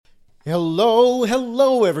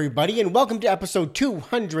Hello, everybody, and welcome to episode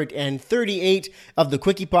 238 of the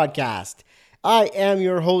Quickie Podcast. I am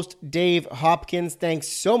your host, Dave Hopkins. Thanks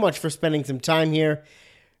so much for spending some time here.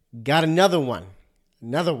 Got another one.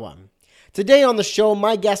 Today on the show,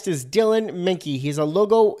 my guest is Dylan Menke. He's a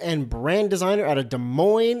logo and brand designer out of Des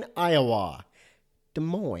Moines, Iowa. Des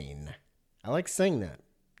Moines. I like saying that.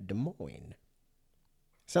 Des Moines.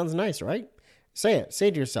 Sounds nice, right? Say it. Say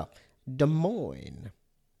it to yourself. Des Moines.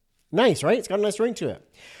 Nice, right? It's got a nice ring to it.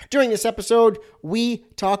 During this episode, we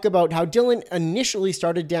talk about how Dylan initially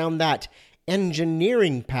started down that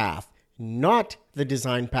engineering path, not the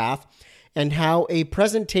design path, and how a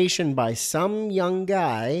presentation by some young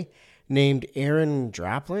guy named Aaron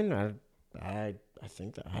Draplin, I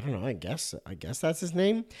guess that's his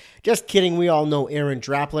name. Just kidding, we all know Aaron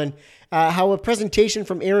Draplin. How a presentation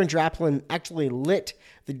from Aaron Draplin actually lit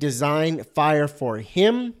the design fire for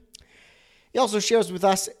him. He also shares with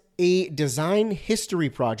us a design history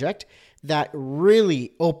project that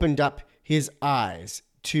really opened up his eyes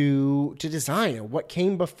to design and what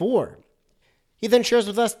came before. He then shares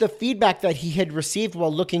with us the feedback that he had received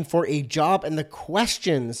while looking for a job and the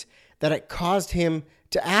questions that it caused him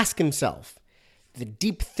to ask himself, the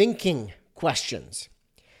deep thinking questions.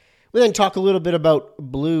 We then talk a little bit about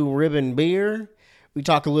Blue Ribbon Beer. We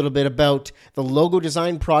talk a little bit about the logo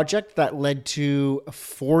design project that led to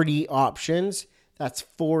 40 options. That's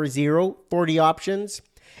 40 options,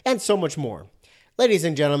 and so much more. Ladies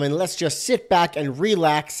and gentlemen, let's just sit back and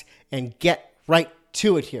relax and get right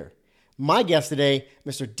to it here. My guest today,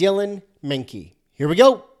 Mr. Dylan Menke. Here we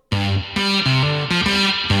go.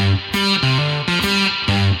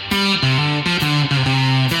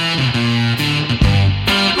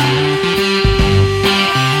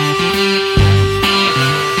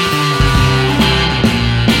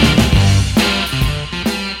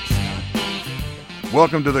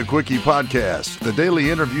 Welcome to the Quickie Podcast, the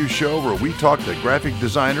daily interview show where we talk to graphic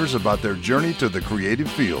designers about their journey to the creative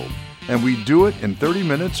field. And we do it in 30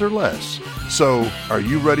 minutes or less. So, are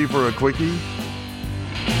you ready for a Quickie?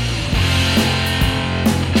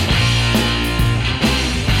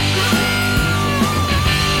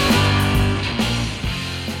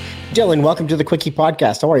 Dylan, welcome to the Quickie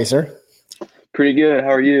Podcast. How are you, sir? Pretty good.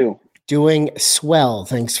 How are you? Doing swell.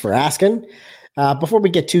 Thanks for asking. Before we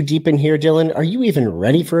get too deep in here, Dylan, are you even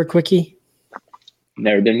ready for a Quickie?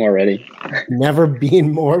 Never been more ready. Never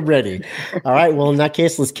been more ready. All right. Well, in that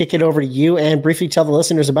case, let's kick it over to you and briefly tell the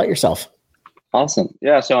listeners about yourself. Awesome.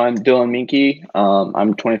 Yeah. So I'm Dylan Menke.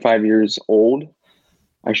 I'm 25 years old.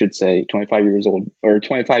 I should say 25 years old or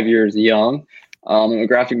 25 years young. I'm a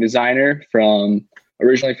graphic designer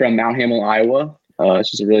originally from Mount Hamel, Iowa. It's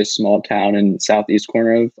just a really small town in the southeast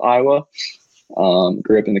corner of Iowa.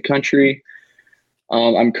 Grew up in the country.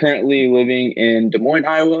 I'm currently living in Des Moines,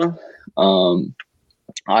 Iowa.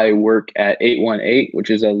 I work at 818, which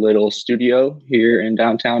is a little studio here in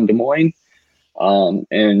downtown Des Moines.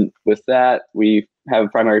 And with that, we have a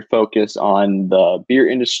primary focus on the beer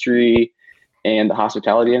industry and the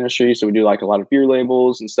hospitality industry. So we do like a lot of beer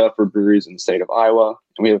labels and stuff for breweries in the state of Iowa.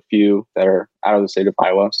 And we have a few that are out of the state of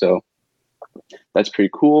Iowa. So that's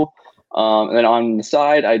pretty cool. And then on the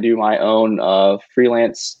side, I do my own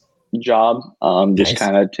freelance job. Just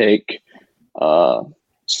kind of take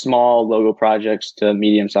small logo projects to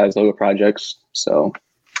medium-sized logo projects. So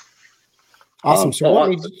awesome. So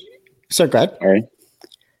go ahead. All right.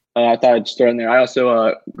 I thought I'd start in there. I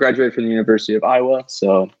also graduated from the University of Iowa.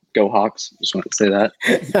 So go Hawks. Just wanted to say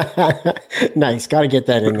that. Nice. Got to get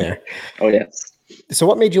that in there. Oh, yes. So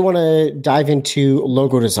what made you want to dive into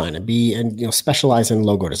logo design and specialize in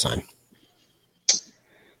logo design?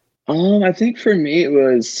 I think for me, it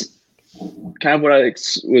was kind of what I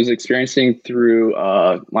was experiencing through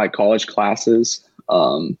my college classes.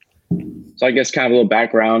 So I guess kind of a little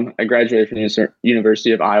background. I graduated from the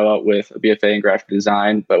University of Iowa with a BFA in graphic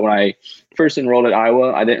design. But when I first enrolled at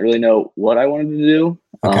Iowa, I didn't really know what I wanted to do.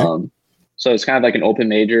 Okay. So it's kind of like an open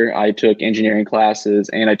major. I took engineering classes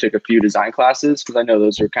and I took a few design classes because I know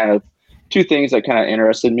those are kind of two things that kind of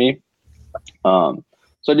interested me.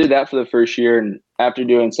 So I did that for the first year. And after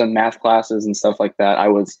doing some math classes and stuff like that, I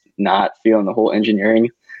was not feeling the whole engineering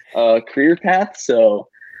career path. So,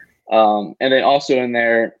 and then also in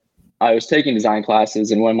there, I was taking design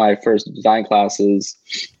classes. And one of my first design classes,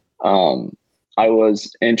 I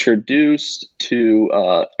was introduced to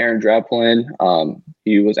Aaron Draplin.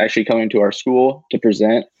 He was actually coming to our school to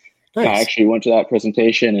present. Nice. I actually went to that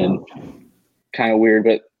presentation and kind of weird,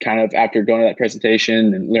 but kind of after going to that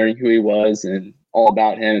presentation and learning who he was and all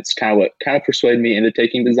about him, it's kind of what kind of persuaded me into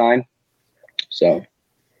taking design. So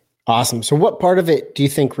awesome. So what part of it do you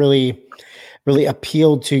think really really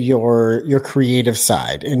appealed to your creative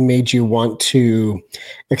side and made you want to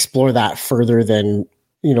explore that further than,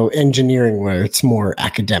 engineering where it's more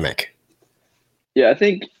academic? Yeah, I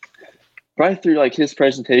think probably through like his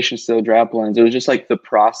presentation still Draplin's, it was just like the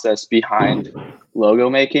process behind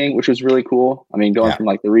logo making, which was really cool. I mean, going from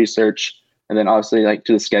like the research and then obviously like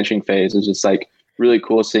to the sketching phase is just like really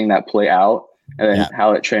cool seeing that play out and then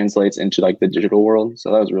how it translates into like the digital world.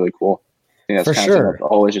 So that was really cool. I think that's For kind sure. of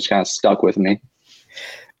always just kind of stuck with me.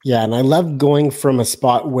 Yeah, and I love going from a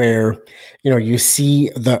spot where, you see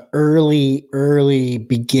the early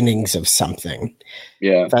beginnings of something.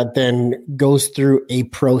 Yeah. That then goes through a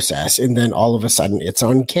process, and then all of a sudden it's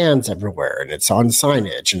on cans everywhere, and it's on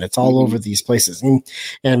signage, and it's all over these places.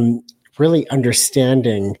 And really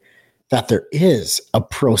understanding that there is a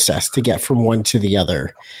process to get from one to the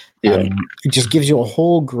other. It just gives you a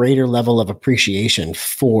whole greater level of appreciation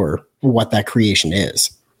for what that creation is.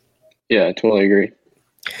 Yeah, I totally agree.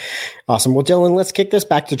 Awesome. Well, Dylan, let's kick this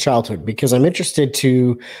back to childhood, because I'm interested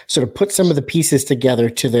to sort of put some of the pieces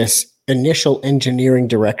together to this initial engineering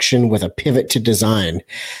direction with a pivot to design.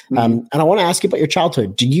 And I want to ask you about your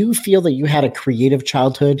childhood. Do you feel that you had a creative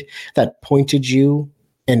childhood that pointed you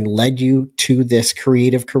and led you to this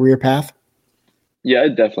creative career path? Yeah,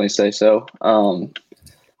 I'd definitely say so.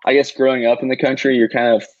 I guess growing up in the country, you're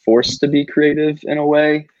kind of forced to be creative in a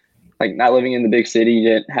way. Like not living in the big city, you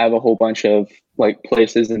didn't have a whole bunch of like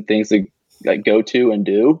places and things to like go to and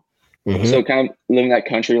do. So kind of living that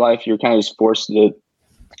country life, you're kind of just forced to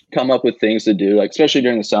come up with things to do, like especially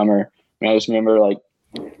during the summer. I just remember like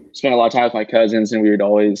spent a lot of time with my cousins, and we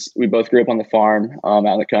both grew up on the farm out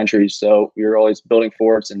in the country. So we were always building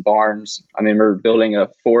forts and barns. I remember building a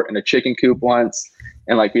fort in a chicken coop once,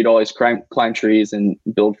 and like we'd always climb trees and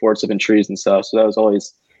build forts up in trees and stuff. So that was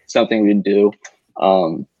always something we'd do.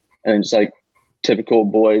 And just like typical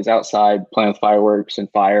boys outside playing with fireworks and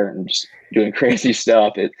fire and just doing crazy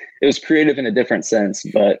stuff. It was creative in a different sense,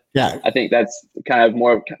 but I think that's kind of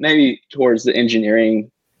more maybe towards the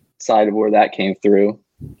engineering side of where that came through.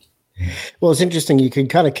 Well, it's interesting. You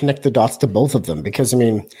could kind of connect the dots to both of them, because I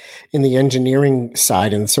mean, in the engineering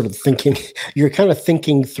side and sort of thinking, you're kind of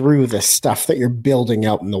thinking through the stuff that you're building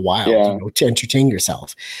out in the wild to entertain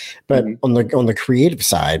yourself. But on the creative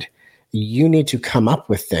side, you need to come up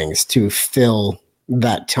with things to fill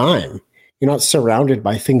that time. You're not surrounded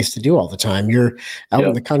by things to do all the time. You're out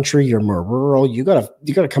in the country, you're more rural. You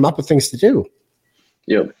gotta come up with things to do.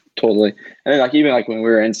 Yep, totally. And then like even like when we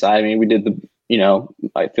were inside, I mean, we did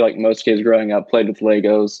I feel like most kids growing up played with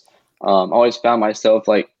Legos. Always found myself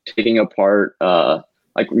like taking apart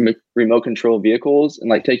like remote control vehicles and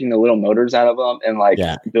like taking the little motors out of them and like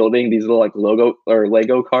building these little like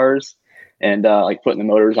Lego cars. And like putting the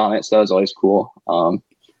motors on it. So that was always cool.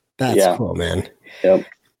 That's cool, man. Yep.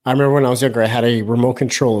 I remember when I was younger, I had a remote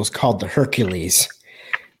control. It was called the Hercules.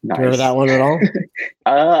 Nice. Remember that one at all?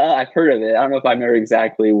 I've heard of it. I don't know if I remember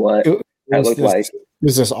exactly what it looked like. It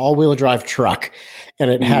was this all-wheel drive truck, and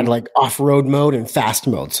it had like off-road mode and fast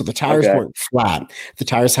mode. So the tires weren't flat. The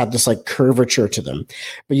tires had this like curvature to them.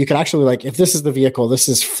 But you could actually like, if this is the vehicle, this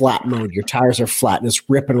is flat mode. Your tires are flat and it's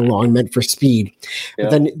ripping along, meant for speed. But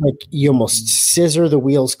then like you almost scissor the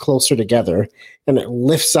wheels closer together, and it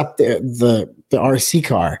lifts up the RC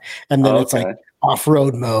car, and then it's like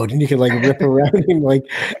off-road mode, and you can like rip around and like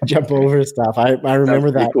jump over stuff. I remember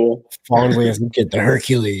that fondly as a kid, the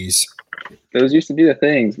Hercules. Those used to be the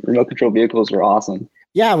things. Remote control vehicles were awesome.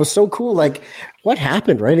 Yeah, it was so cool. Like, what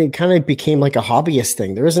happened, right? It kind of became like a hobbyist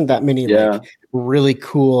thing. There isn't that many like really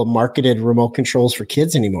cool marketed remote controls for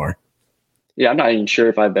kids anymore. Yeah, I'm not even sure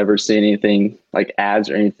if I've ever seen anything like ads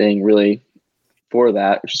or anything really for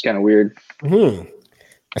that, which is kind of weird.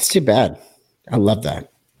 That's too bad. I love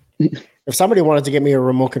that. If somebody wanted to get me a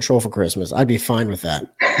remote control for Christmas, I'd be fine with that.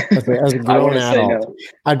 As a grown adult,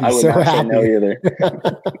 I'd be so happy. No either.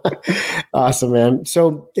 Awesome, man.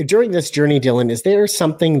 So during this journey, Dylan, is there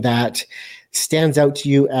something that stands out to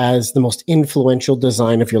you as the most influential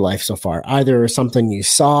design of your life so far? Either something you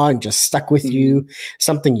saw and just stuck with you,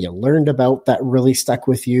 something you learned about that really stuck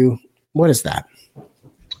with you. What is that?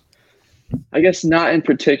 I guess not in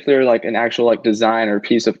particular, like an actual like design or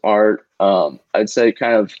piece of art. I'd say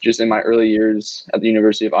kind of just in my early years at the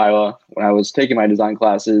University of Iowa, when I was taking my design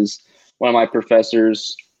classes, one of my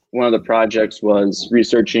professors, one of the projects was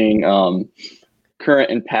researching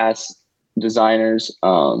current and past designers.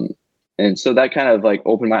 And so that kind of like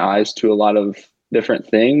opened my eyes to a lot of different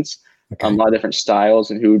things, a lot of different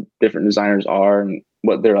styles and who different designers are and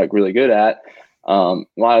what they're like really good at. A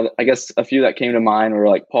lot of, I guess a few that came to mind were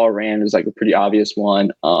like Paul Rand is like a pretty obvious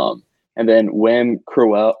one. And then Wim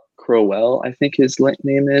Crowell, I think his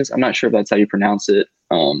name is. I'm not sure if that's how you pronounce it.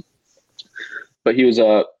 But he was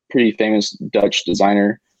a pretty famous Dutch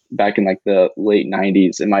designer back in like the late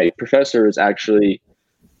 90s. And my professor was actually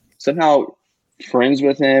somehow friends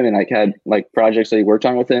with him and like had like projects that he worked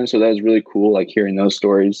on with him. So that was really cool, like hearing those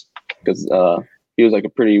stories, because he was like a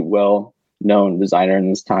pretty well known designer in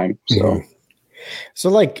this time. So, so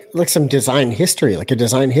like some design history, like a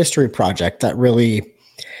design history project that really,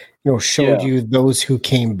 showed you those who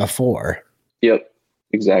came before. Yep,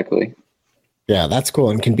 exactly. Yeah, that's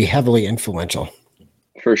cool and can be heavily influential.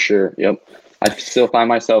 For sure. Yep. I still find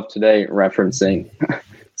myself today referencing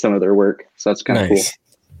some of their work. So that's kind of cool.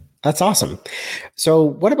 That's awesome. So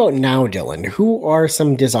what about now, Dylan? Who are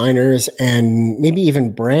some designers and maybe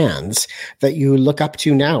even brands that you look up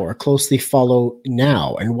to now or closely follow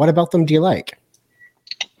now? And what about them do you like?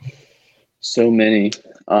 So many.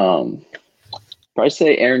 Probably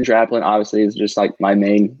say Aaron Draplin, obviously, is just like my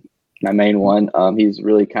main one. He's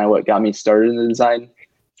really kind of what got me started in the design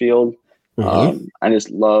field. I just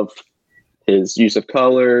love his use of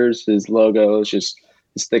colors, his logos, just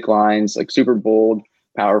his thick lines, like super bold,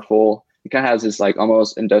 powerful. It kind of has this like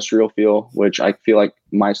almost industrial feel, which I feel like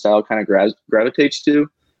my style kind of gravitates to.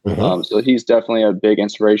 So he's definitely a big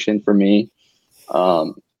inspiration for me.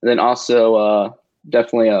 Then also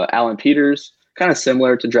definitely Alan Peters, kind of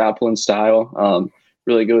similar to Draplin's style.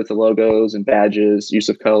 Really good with the logos and badges, use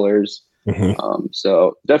of colors.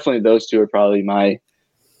 So definitely those two are probably my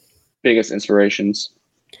biggest inspirations.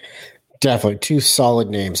 Definitely two solid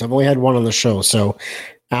names. I've only had one on the show. So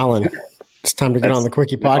Alan, it's time to get on the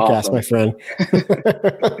Quickie podcast, awesome. My friend.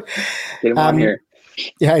 Get him on here.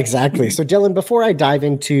 Yeah, exactly. So Dylan, before I dive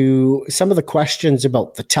into some of the questions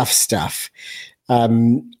about the tough stuff,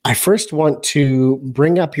 I first want to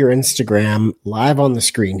bring up your Instagram live on the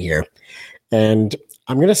screen here. And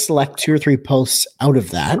I'm going to select 2 or 3 posts out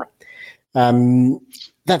of that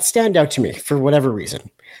that stand out to me for whatever reason.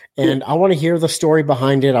 And I want to hear the story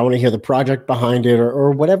behind it. I want to hear the project behind it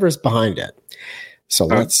or whatever's behind it. So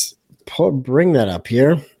let's bring that up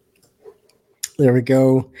here. There we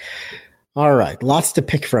go. All right. Lots to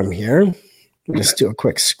pick from here. Just do a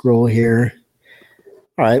quick scroll here.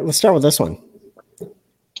 All right. Let's start with this one.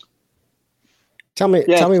 Tell me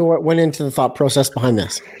what went into the thought process behind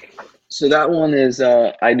this. So that one is,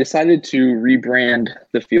 I decided to rebrand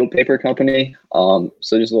the Field Paper Company. So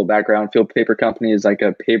just a little background. Field Paper Company is like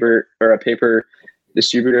a paper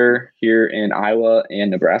distributor here in Iowa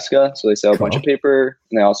and Nebraska. So they sell a bunch of paper,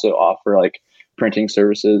 and they also offer like printing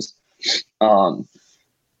services. And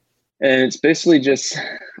it's basically just,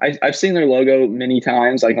 I've seen their logo many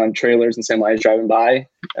times, like on trailers and semis driving by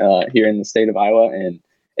here in the state of Iowa. And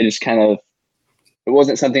it just kind of, it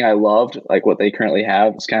wasn't something I loved, like what they currently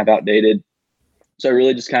have. It's kind of outdated. So I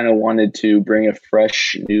really just kind of wanted to bring a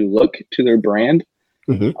fresh new look to their brand.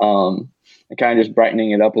 And kind of just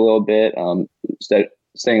brightening it up a little bit,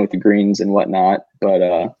 staying with the greens and whatnot.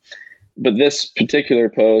 But this particular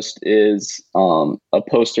post is a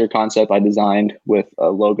poster concept I designed with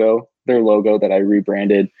their logo that I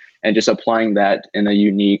rebranded, and just applying that in a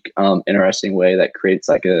unique, interesting way that creates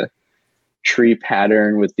like a tree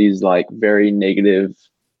pattern with these like very negative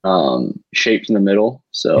shapes in the middle.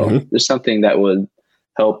 So there's something that would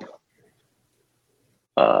help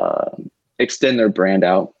extend their brand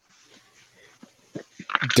out.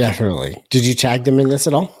 Definitely. Did you tag them in this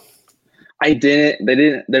at all? I didn't.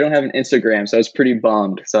 They don't have an Instagram, so I was pretty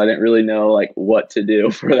bummed. So I didn't really know like what to do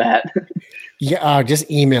for that. Yeah, just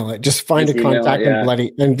email it. Just find a contact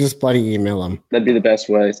and just bloody email them. That'd be the best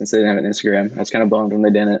way, since they didn't have an Instagram. I was kind of bummed when they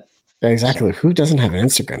didn't. Exactly. Who doesn't have an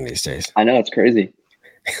Instagram these days? I know, it's crazy.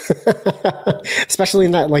 Especially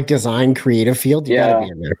in that like design creative field. You gotta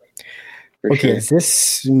be in there. Okay, sure. Is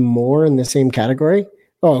this more in the same category?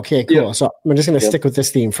 Oh, okay, cool. Yep. So I'm just going to stick with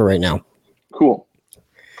this theme for right now. Cool.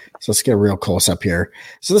 So let's get a real close up here.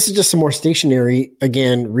 So this is just some more stationery,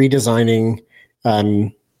 again, redesigning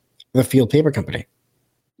the Field Paper Company.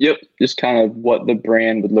 Yep, just kind of what the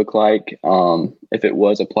brand would look like if it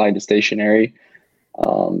was applied to stationery.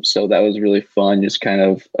 So that was really fun, just kind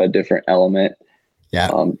of a different element.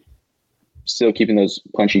 Yeah. Still keeping those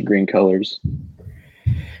punchy green colors.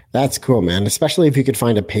 That's cool, man. Especially if you could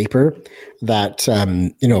find a paper that,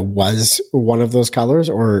 was one of those colors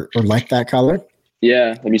or like that color.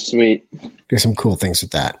 Yeah, that'd be sweet. Do some cool things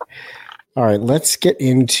with that. All right, let's get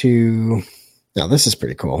into, now this is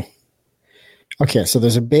pretty cool. Okay, so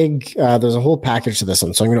there's a whole package to this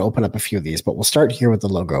one. So I'm going to open up a few of these, but we'll start here with the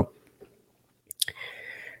logo.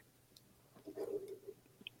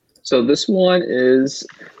 So this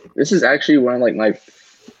is actually one of like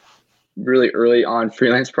really early on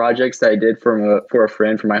freelance projects that I did for a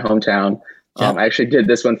friend from my hometown. I actually did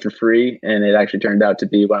this one for free, and it actually turned out to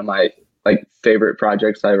be one of my like favorite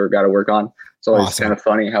projects I ever got to work on. So it's kind of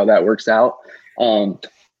funny how that works out. But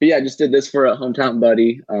yeah, I just did this for a hometown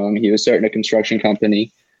buddy. He was starting a construction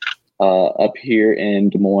company up here in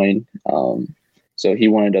Des Moines. So he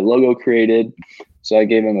wanted a logo created. So I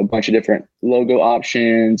gave him a bunch of different logo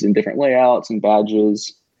options and different layouts and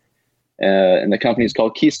badges. And the company is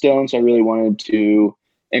called Keystone. So I really wanted to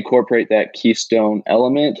incorporate that Keystone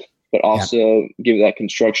element, but also give that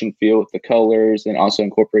construction feel with the colors, and also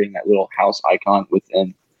incorporating that little house icon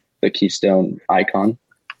within the Keystone icon.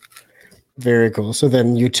 Very cool. So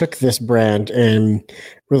then you took this brand and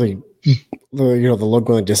really, the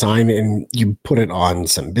logo and design, and you put it on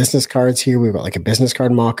some business cards here. We've got like a business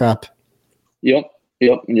card mock-up. Yep.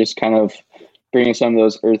 And just kind of bringing some of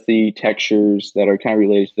those earthy textures that are kind of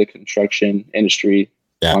related to the construction industry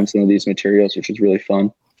on some of these materials, which is really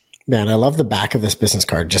fun. Man, I love the back of this business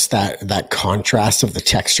card. Just that contrast of the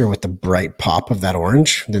texture with the bright pop of that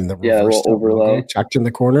orange. Then the reverse overlay tucked in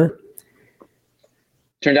the corner.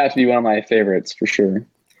 Turned out to be one of my favorites for sure.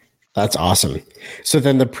 That's awesome. So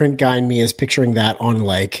then the print guy in me is picturing that on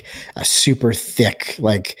like a super thick,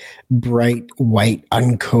 like bright white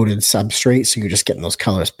uncoated substrate. So you're just getting those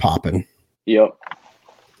colors popping. Yep.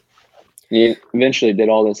 He eventually did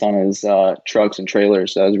all this on his trucks and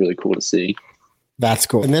trailers. So that was really cool to see. That's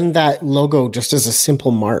cool. And then that logo just as a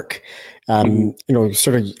simple mark,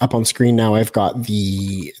 sort of up on screen now, I've got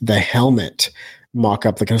the helmet mock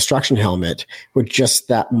up, the construction helmet with just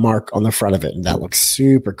that mark on the front of it. And that looks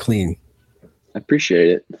super clean. I appreciate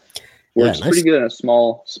it. Works pretty good in a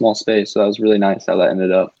small space. So that was really nice how that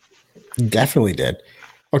ended up. Definitely did.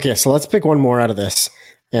 Okay. So let's pick one more out of this.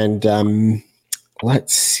 And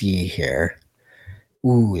let's see here.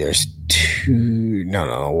 Ooh, there's two.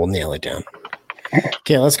 No, we'll nail it down.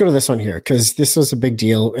 Okay, let's go to this one here, because this was a big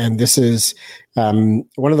deal, and this is one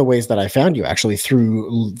of the ways that I found you, actually,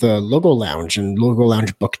 through the Logo Lounge and Logo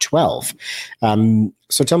Lounge Book 12.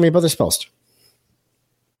 So tell me about this post.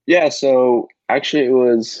 Yeah, so actually it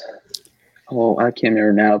was, I can't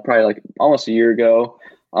remember now, probably like almost a year ago.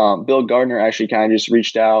 Bill Gardner actually kind of just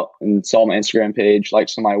reached out and saw my Instagram page, liked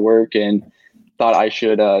some of my work, and thought I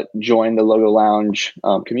should join the Logo Lounge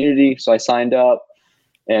community. So I signed up.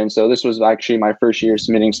 And so this was actually my first year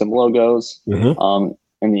submitting some logos. In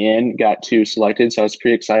the end, got 2 selected. So I was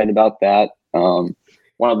pretty excited about that. One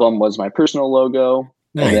of them was my personal logo.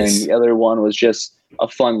 Nice. And then the other one was just a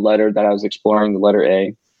fun letter that I was exploring, the letter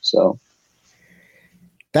A. So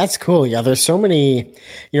that's cool. Yeah, there's so many,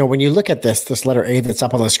 when you look at this letter A that's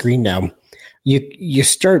up on the screen now, you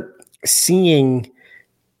start seeing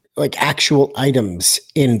like actual items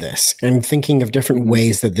in this and thinking of different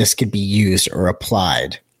ways that this could be used or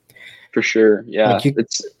applied. For sure. Yeah.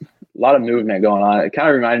 It's a lot of movement going on. It kind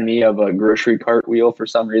of reminded me of a grocery cart wheel for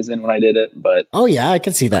some reason when I did it, but oh yeah, I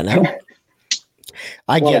can see that now.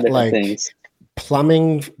 I get like things.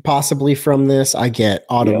 Plumbing possibly from this. I get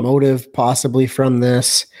automotive possibly from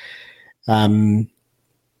this.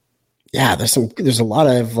 Yeah, there's a lot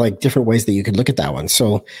of like different ways that you could look at that one.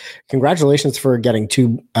 So congratulations for getting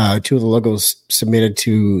two of the logos submitted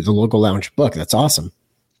to the Logo Lounge book. That's awesome.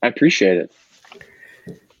 I appreciate it.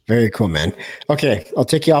 Very cool, man. Okay, I'll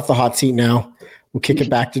take you off the hot seat now. We'll kick it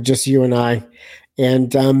back to just you and I.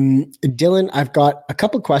 And Dylan, I've got a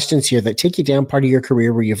couple questions here that take you down part of your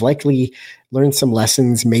career where you've likely learned some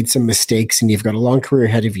lessons, made some mistakes, and you've got a long career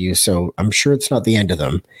ahead of you. So I'm sure it's not the end of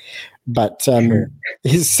them. But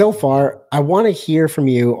so far, I want to hear from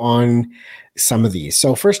you on some of these.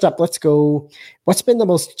 So first up, let's go. What's been the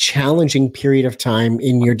most challenging period of time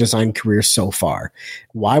in your design career so far?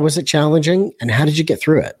 Why was it challenging, and how did you get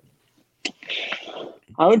through it?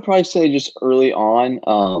 I would probably say just early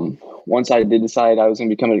on, once I did decide I was going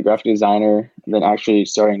to become a graphic designer, then actually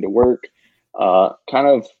starting to work, kind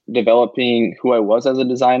of developing who I was as a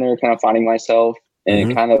designer, kind of finding myself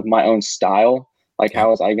and kind of my own style. Like,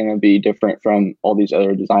 how is I going to be different from all these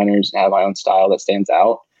other designers and have my own style that stands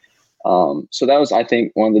out? So that was, I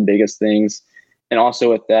think, one of the biggest things. And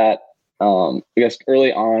also with that, I guess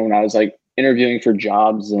early on when I was like interviewing for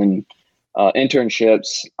jobs and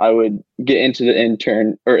internships, I would get into the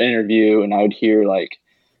interview and I would hear like,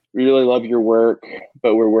 we really love your work,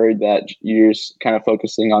 but we're worried that you're just kind of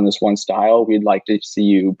focusing on this one style. We'd like to see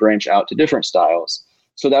you branch out to different styles.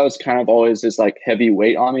 So that was kind of always this like heavy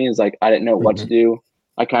weight on me. Is like, I didn't know what to do.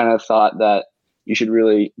 I kind of thought that you should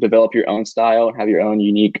really develop your own style and have your own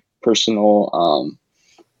unique personal,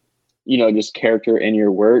 just character in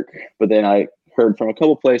your work. But then I heard from a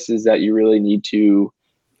couple places that you really need to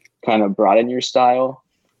kind of broaden your style.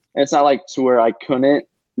 And it's not like to where I couldn't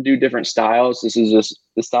do different styles. This is just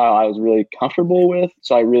the style I was really comfortable with.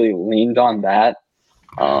 So I really leaned on that.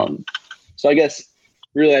 So I guess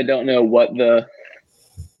really I don't know what the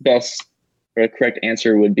best or correct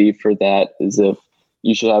answer would be for that, is if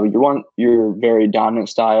you should have your very dominant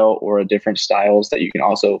style or a different styles that you can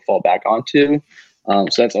also fall back onto. So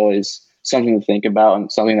that's always something to think about,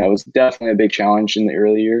 and something that was definitely a big challenge in the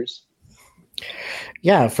early years.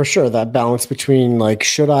 Yeah, for sure. That balance between like,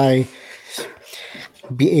 should I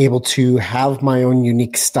be able to have my own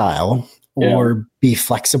unique style or be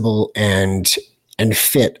flexible and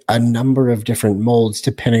fit a number of different molds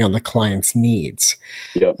depending on the client's needs.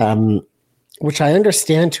 Yeah. Which I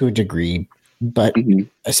understand to a degree, but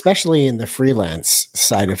especially in the freelance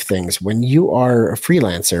side of things, when you are a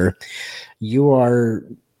freelancer, you are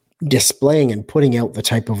displaying and putting out the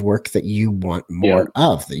type of work that you want more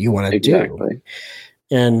of, that you want to do.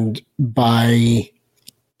 And by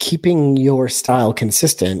keeping your style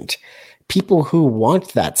consistent, people who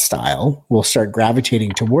want that style will start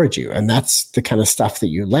gravitating towards you. And that's the kind of stuff that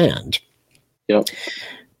you land. Yep.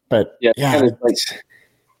 But kind of like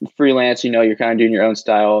freelance, you're kind of doing your own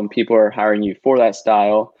style and people are hiring you for that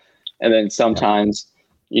style. And then sometimes,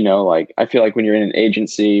 like I feel like when you're in an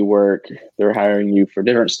agency work, they're hiring you for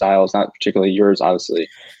different styles, not particularly yours, obviously.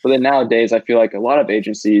 But then nowadays, I feel like a lot of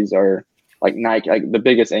agencies are like Nike, like the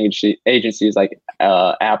biggest agencies like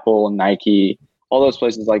Apple and Nike, all those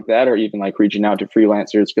places like that, or even like reaching out to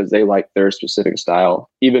freelancers because they like their specific style,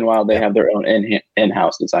 even while they have their own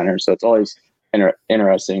in-house designers. So it's always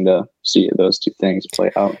interesting to see those two things play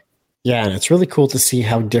out. Yeah, and it's really cool to see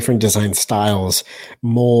how different design styles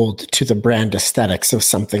mold to the brand aesthetics of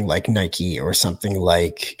something like Nike or something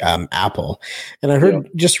like Apple. And I heard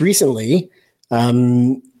just recently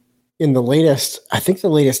in the latest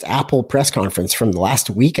Apple press conference from the last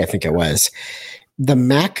week, I think it was, the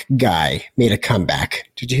Mac guy made a comeback.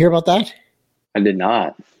 Did you hear about that? I did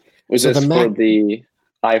not. Was this for the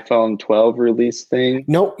iPhone 12 release thing?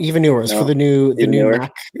 No, even newer. It's for the new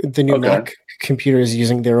Mac. The new Mac computers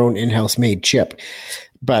using their own in-house made chip.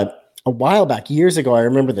 But a while back, years ago, I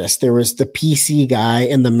remember this. There was the PC guy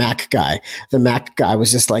and the Mac guy. The Mac guy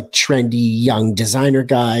was this like trendy young designer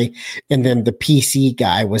guy, and then the PC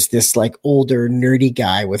guy was this like older nerdy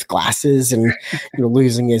guy with glasses and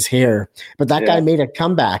losing his hair. But that guy made a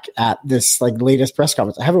comeback at this like latest press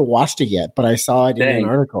conference. I haven't watched it yet, but I saw it in an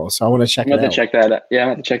article, so I want to check it out. I'm going to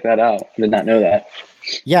have to check that out. I did not know that.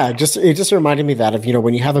 Yeah, it just reminded me that of,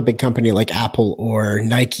 when you have a big company like Apple or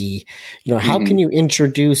Nike, how can you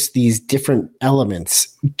introduce these different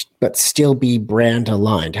elements but still be brand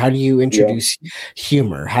aligned? How do you introduce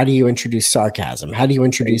humor? How do you introduce sarcasm? How do you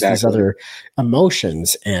introduce these other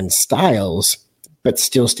emotions and styles but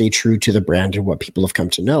still stay true to the brand and what people have come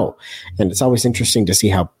to know? And it's always interesting to see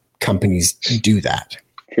how companies do that.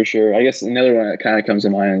 For sure. I guess another one that kind of comes to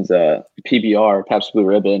mind is PBR, Pabst Blue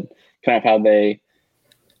Ribbon, kind of how they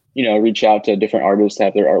reach out to different artists to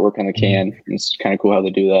have their artwork on the can. It's kind of cool how they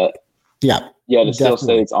do that. Yeah. Yeah, to still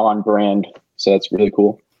say it's on brand. So that's really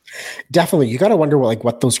cool. Definitely. You got to wonder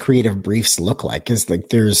what those creative briefs look like. Is like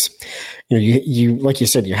there's, you like you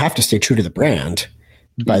said, you have to stay true to the brand,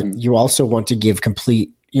 but you also want to give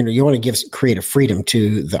complete, you want to give creative freedom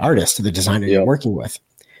to the artist, to the designer you're working with.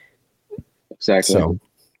 Exactly. So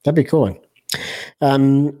that'd be cool.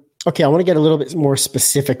 Okay, I want to get a little bit more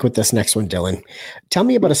specific with this next one, Dylan. Tell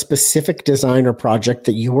me about a specific design or project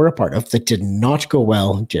that you were a part of that did not go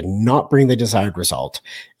well, did not bring the desired result.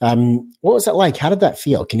 What was that like? How did that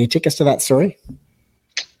feel? Can you take us to that story?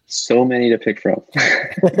 So many to pick from.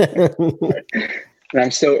 And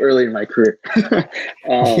I'm so early in my career.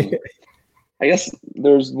 I guess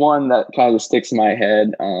there's one that kind of sticks in my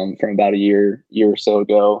head from about a year or so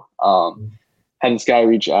ago. Had this guy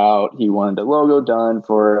reach out. He wanted a logo done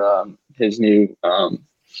for his new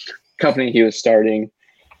company he was starting.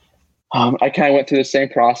 I kind of went through the same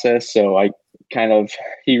process. So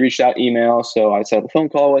he reached out email. So I set up a phone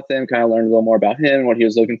call with him, kind of learned a little more about him, what he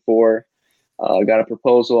was looking for. Got a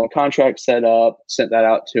proposal and contract set up, sent that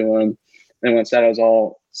out to him. And once that was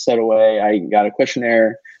all set away, I got a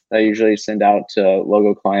questionnaire that I usually send out to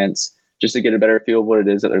logo clients just to get a better feel of what it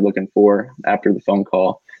is that they're looking for after the phone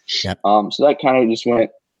call. Yep. So that kind of just went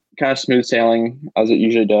kind of smooth sailing as it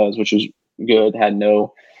usually does, which is good. Had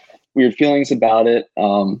no weird feelings about it.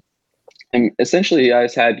 And essentially I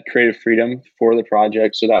just had creative freedom for the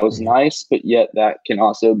project. So that was nice, but yet that can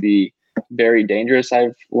also be very dangerous,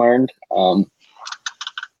 I've learned.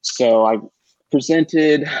 So I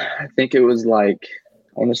presented, I think it was like,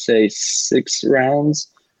 I want to say 6 rounds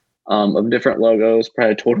of different logos,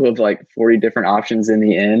 probably a total of like 40 different options in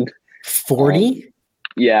the end. 40?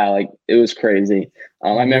 Yeah, like it was crazy. I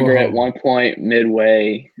remember at one point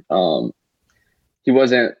midway, he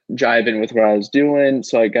wasn't jiving with what I was doing,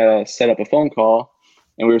 so I got to set up a phone call,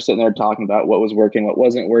 and we were sitting there talking about what was working, what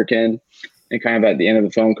wasn't working, and kind of at the end of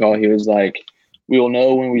the phone call, he was like, "We will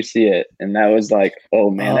know when we see it," and that was like, "Oh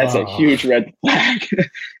man, that's a huge red flag."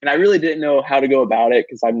 And I really didn't know how to go about it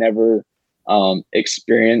because I've never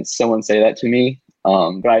experienced someone say that to me.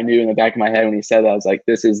 But I knew in the back of my head when he said that, I was like,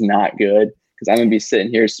 "This is not good." Because I'm going to be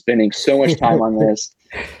sitting here spending so much time on this,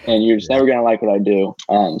 and you're just never going to like what I do.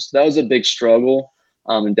 So that was a big struggle,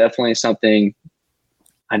 and definitely something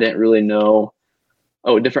I didn't really know,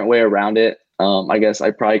 a different way around it. I guess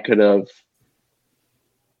I probably could have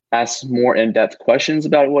asked more in-depth questions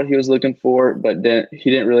about what he was looking for, but then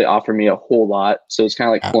he didn't really offer me a whole lot. So it's kind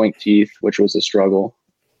of like pulling teeth, which was a struggle.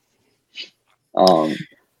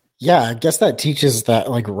 Yeah, I guess that teaches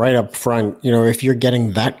that, like, right up front, if you're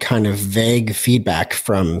getting that kind of vague feedback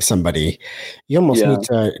from somebody, you almost need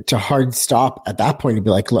to hard stop at that point and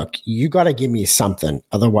be like, look, you got to give me something.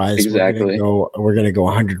 Otherwise, we're going to go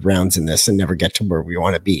 100 rounds in this and never get to where we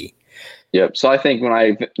want to be. Yep. So I think when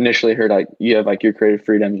I initially heard like you have like your creative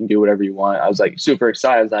freedom, you can do whatever you want, I was like super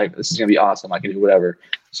excited. I was like, this is going to be awesome. I can do whatever.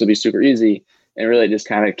 This will be super easy. And really just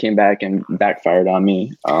kind of came back and backfired on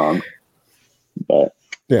me. But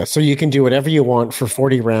yeah, so you can do whatever you want for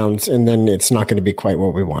 40 rounds, and then it's not going to be quite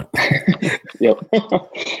what we want. Yep,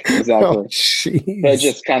 exactly. But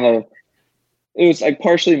just kind of, it was like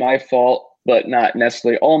partially my fault, but not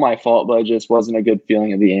necessarily all my fault, but it just wasn't a good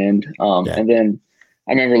feeling at the end. And then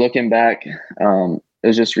I remember looking back, it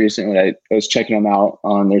was just recently, I was checking them out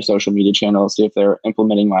on their social media channels, see if they're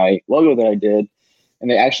implementing my logo that I did. And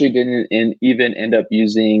they actually didn't even end up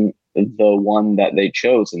using the one that they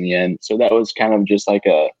chose in the end. So that was kind of just like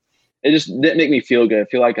it just didn't make me feel good. I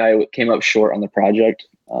feel like I came up short on the project.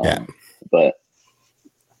 But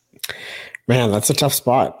man, that's a tough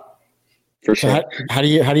spot for sure. So how do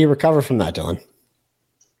you recover from that, Dylan?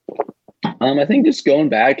 I think just going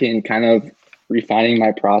back and kind of refining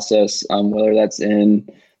my process, whether that's in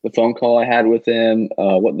the phone call I had with him,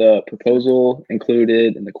 what the proposal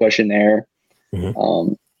included and the questionnaire,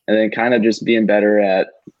 and then kind of just being better at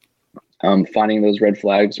finding those red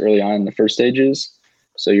flags early on in the first stages.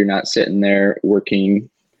 So you're not sitting there working,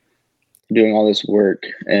 doing all this work,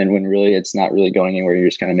 and when really it's not really going anywhere, you're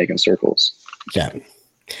just kind of making circles. Yeah.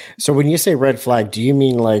 So when you say red flag, do you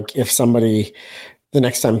mean like if the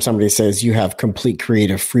next time somebody says you have complete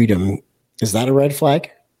creative freedom, is that a red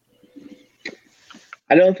flag?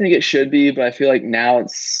 I don't think it should be, but I feel like now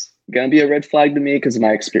it's going to be a red flag to me because of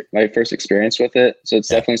my first experience with it. So it's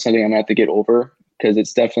definitely something I'm going to have to get over. Because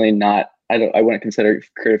it's definitely not, I wouldn't consider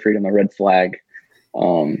creative freedom a red flag.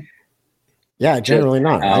 Generally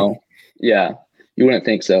not. Right? Yeah, you wouldn't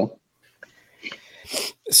think so.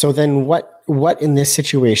 So then what in this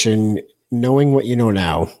situation, knowing what you know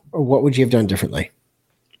now, what would you have done differently?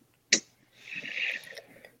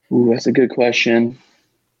 Ooh, that's a good question.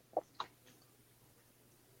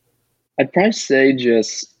 I'd probably say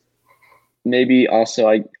just maybe also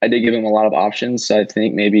I did give him a lot of options. So I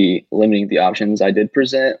think maybe limiting the options I did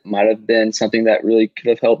present might have been something that really could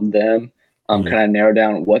have helped them kind of narrow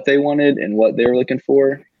down what they wanted and what they were looking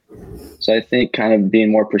for. So I think kind of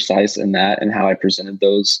being more precise in that and how I presented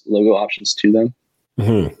those logo options to them.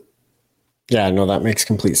 Mm-hmm. Yeah, no, that makes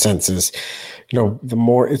complete sense. The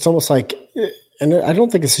more, it's almost like, and I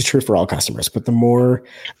don't think this is true for all customers, but the more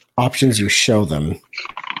options you show them,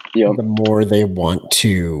 the more they want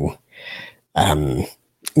to,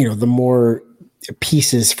 the more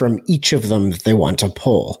pieces from each of them that they want to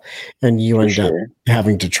pull, and you end up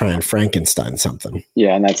having to try and Frankenstein something.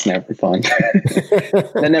 Yeah, and that's never fun.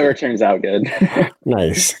 That never turns out good.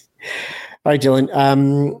 Nice. All right,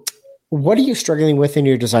 Dylan. What are you struggling with in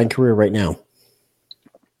your design career right now?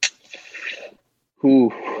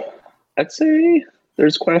 I'd say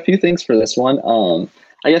there's quite a few things for this one.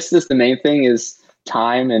 I guess the main thing is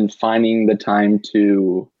time and finding the time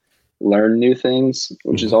to learn new things,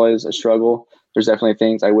 which is always a struggle. There's definitely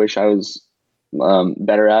things I wish I was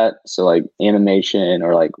better at. So like animation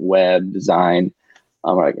or like web design,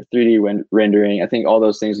 or like 3D rendering. I think all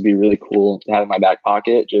those things would be really cool to have in my back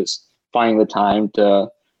pocket. Just finding the time to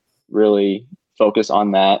really focus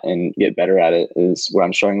on that and get better at it is what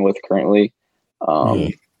I'm struggling with currently.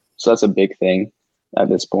 So that's a big thing at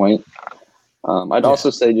this point. I'd also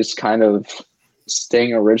say just kind of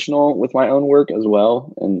staying original with my own work as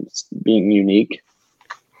well and being unique.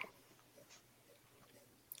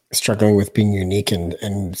 Struggling with being unique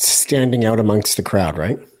and standing out amongst the crowd,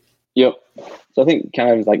 right? Yep. So I think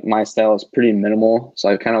kind of like my style is pretty minimal. So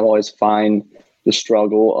I kind of always find the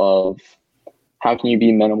struggle of how can you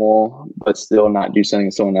be minimal but still not do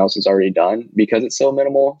something someone else has already done because it's so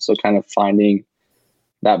minimal. So kind of finding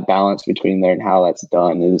that balance between there and how that's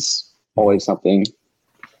done is always something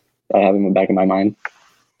that I have in the back of my mind.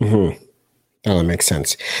 Mm-hmm. Oh, that makes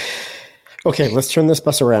sense. Okay, let's turn this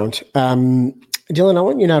bus around. Dylan, I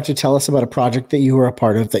want you now to tell us about a project that you were a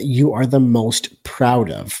part of that you are the most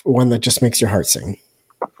proud of, one that just makes your heart sing.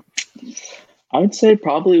 I would say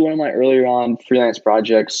probably one of my earlier on freelance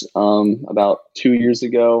projects about 2 years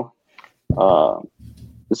ago.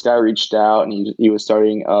 This guy reached out and he was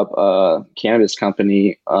starting up a cannabis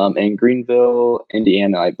company in Greenville,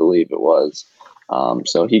 Indiana, I believe it was.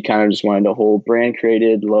 So he kind of just wanted a whole brand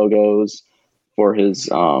created logos for his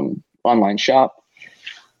online shop.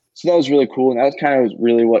 So that was really cool. And that was kind of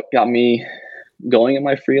really what got me going in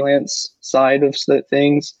my freelance side of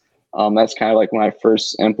things. That's kind of like when I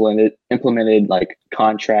first implemented like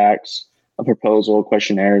contracts, a proposal,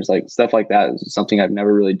 questionnaires, like stuff like that is something I've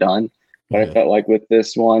never really done. But I felt like with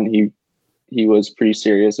this one, he was pretty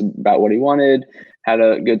serious about what he wanted, had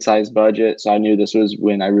a good sized budget. So I knew this was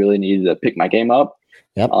when I really needed to pick my game up.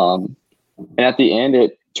 Yep. And at the end,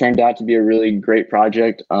 it turned out to be a really great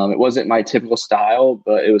project. It wasn't my typical style,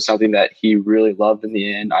 but it was something that he really loved in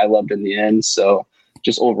the end. I loved in the end. So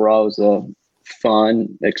just overall, it was a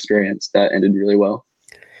fun experience that ended really well.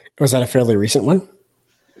 Was that a fairly recent one?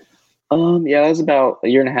 Yeah, that was about a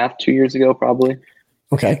year and a half, 2 years ago, probably.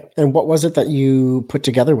 Okay. And what was it that you put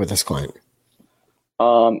together with this client?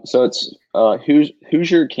 So it's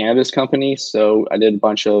Hoosier Cannabis Company. So I did a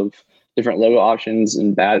bunch of different logo options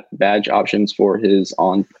and badge options for his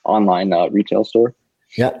online retail store.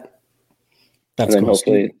 Yeah. That's and then cool.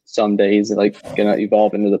 Hopefully someday he's like going to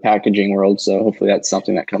evolve into the packaging world. So hopefully that's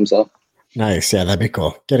something that comes up. Nice. Yeah, that'd be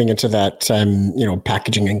cool. Getting into that,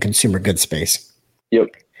 packaging and consumer goods space. Yep.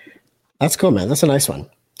 That's cool, man. That's a nice one.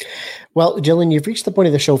 Well, Dylan, you've reached the point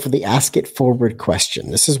of the show for the Ask It Forward question.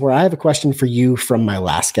 This is where I have a question for you from my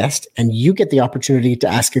last guest, and you get the opportunity to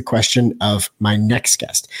ask a question of my next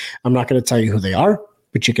guest. I'm not going to tell you who they are,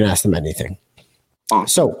 but you can ask them anything.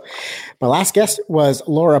 So my last guest was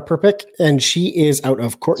Laura Perpick, and she is out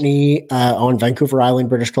of Courtenay on Vancouver Island,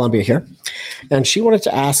 British Columbia here. And she wanted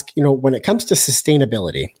to ask, when it comes to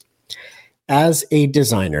sustainability, as a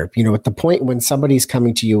designer, at the point when somebody's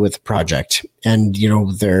coming to you with a project and,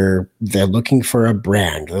 they're looking for a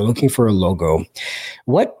brand, they're looking for a logo,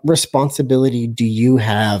 what responsibility do you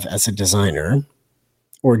have as a designer,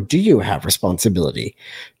 or do you have responsibility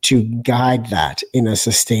to guide that in a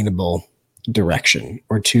sustainable direction,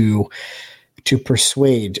 or to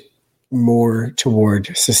persuade more toward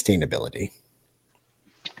sustainability?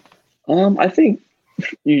 I think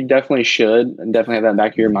you definitely should, and definitely have that in the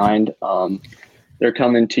back of your mind. They're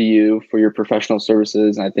coming to you for your professional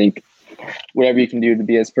services, and I think whatever you can do to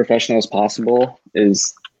be as professional as possible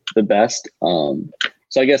is the best. So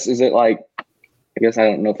I guess, I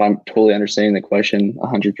don't know if I'm totally understanding the question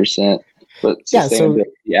 100%, but sustainability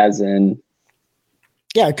as in...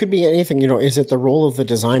 Yeah, it could be anything. Is it the role of the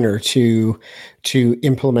designer to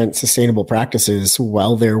implement sustainable practices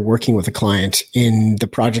while they're working with a client in the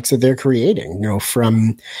projects that they're creating?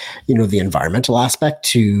 From the environmental aspect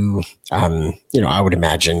to I would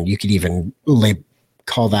imagine you could even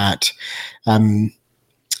call that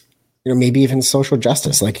maybe even social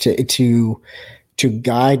justice, like to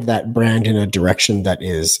guide that brand in a direction that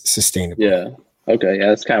is sustainable. Yeah. Okay, yeah,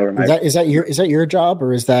 that's kind of where is that your job,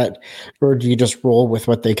 or do you just roll with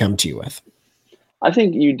what they come to you with? I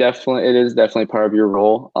think it is definitely part of your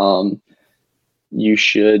role. You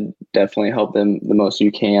should definitely help them the most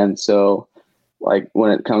you can. So like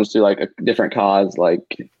when it comes to like a different cause,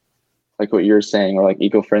 like what you're saying, or like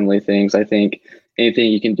eco-friendly things, I think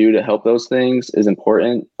anything you can do to help those things is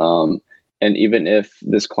important. And even if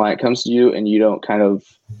this client comes to you and you don't kind of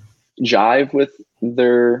jive with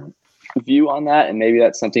their view on that, and maybe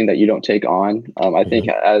that's something that you don't take on. I think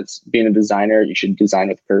as being a designer, you should design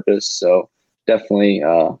with purpose. So definitely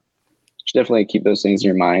keep those things in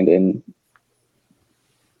your mind, and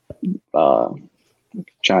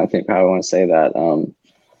trying to think how I want to say that.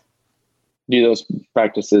 Do those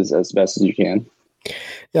practices as best as you can.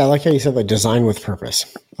 Yeah, I like how you said, like, design with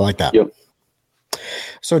purpose. I like that. Yep.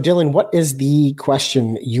 So Dylan, what is the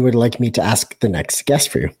question you would like me to ask the next guest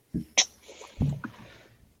for you?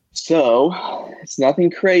 So it's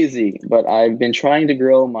nothing crazy, but I've been trying to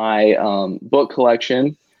grow my book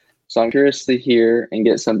collection. So I'm curious to hear and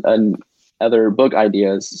get some other book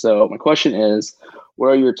ideas. So my question is, what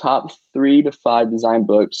are your top 3 to 5 design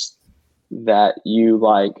books that you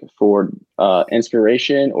like for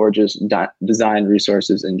inspiration, or just design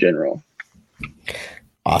resources in general?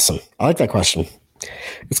 Awesome. I like that question.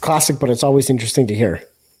 It's classic, but it's always interesting to hear.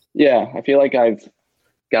 Yeah, I feel like I've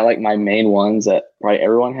got like my main ones that probably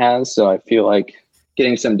everyone has. So I feel like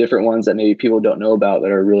getting some different ones that maybe people don't know about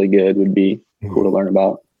that are really good would be cool to learn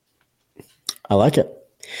about. I like it.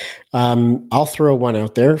 I'll throw one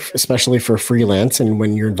out there, especially for freelance and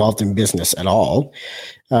when you're involved in business at all,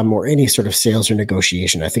 or any sort of sales or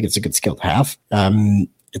negotiation. I think it's a good skill to have.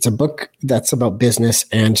 It's a book that's about business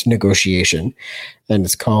and negotiation, and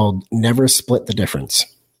it's called Never Split the Difference.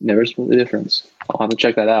 Never Split the Difference. I'll have to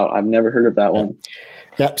check that out. I've never heard of that one.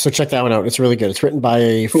 Yeah, so check that one out. It's really good. It's written by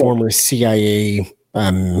a former CIA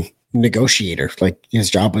negotiator. Like his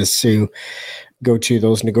job was to go to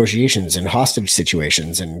those negotiations and hostage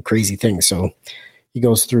situations and crazy things. So he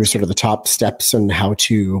goes through sort of the top steps on how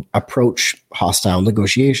to approach hostile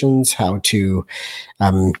negotiations, how to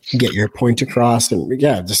get your point across. And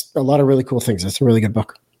yeah, just a lot of really cool things. It's a really good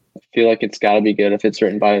book. I feel like it's got to be good if it's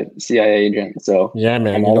written by a CIA agent. So yeah,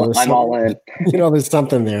 man, I'm all in. There's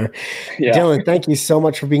something there. Yeah. Dylan, thank you so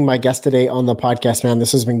much for being my guest today on the podcast, man.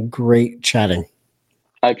 This has been great chatting.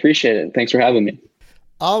 I appreciate it. Thanks for having me.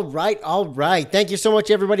 All right. Thank you so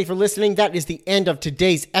much, everybody, for listening. That is the end of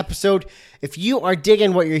today's episode. If you are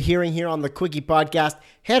digging what you're hearing here on the Quickie Podcast,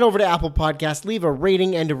 head over to Apple Podcasts, leave a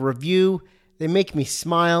rating and a review. They make me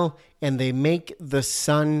smile, and they make the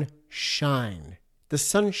sun shine. The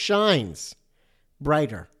sun shines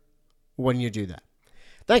brighter when you do that.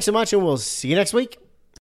 Thanks so much, and we'll see you next week.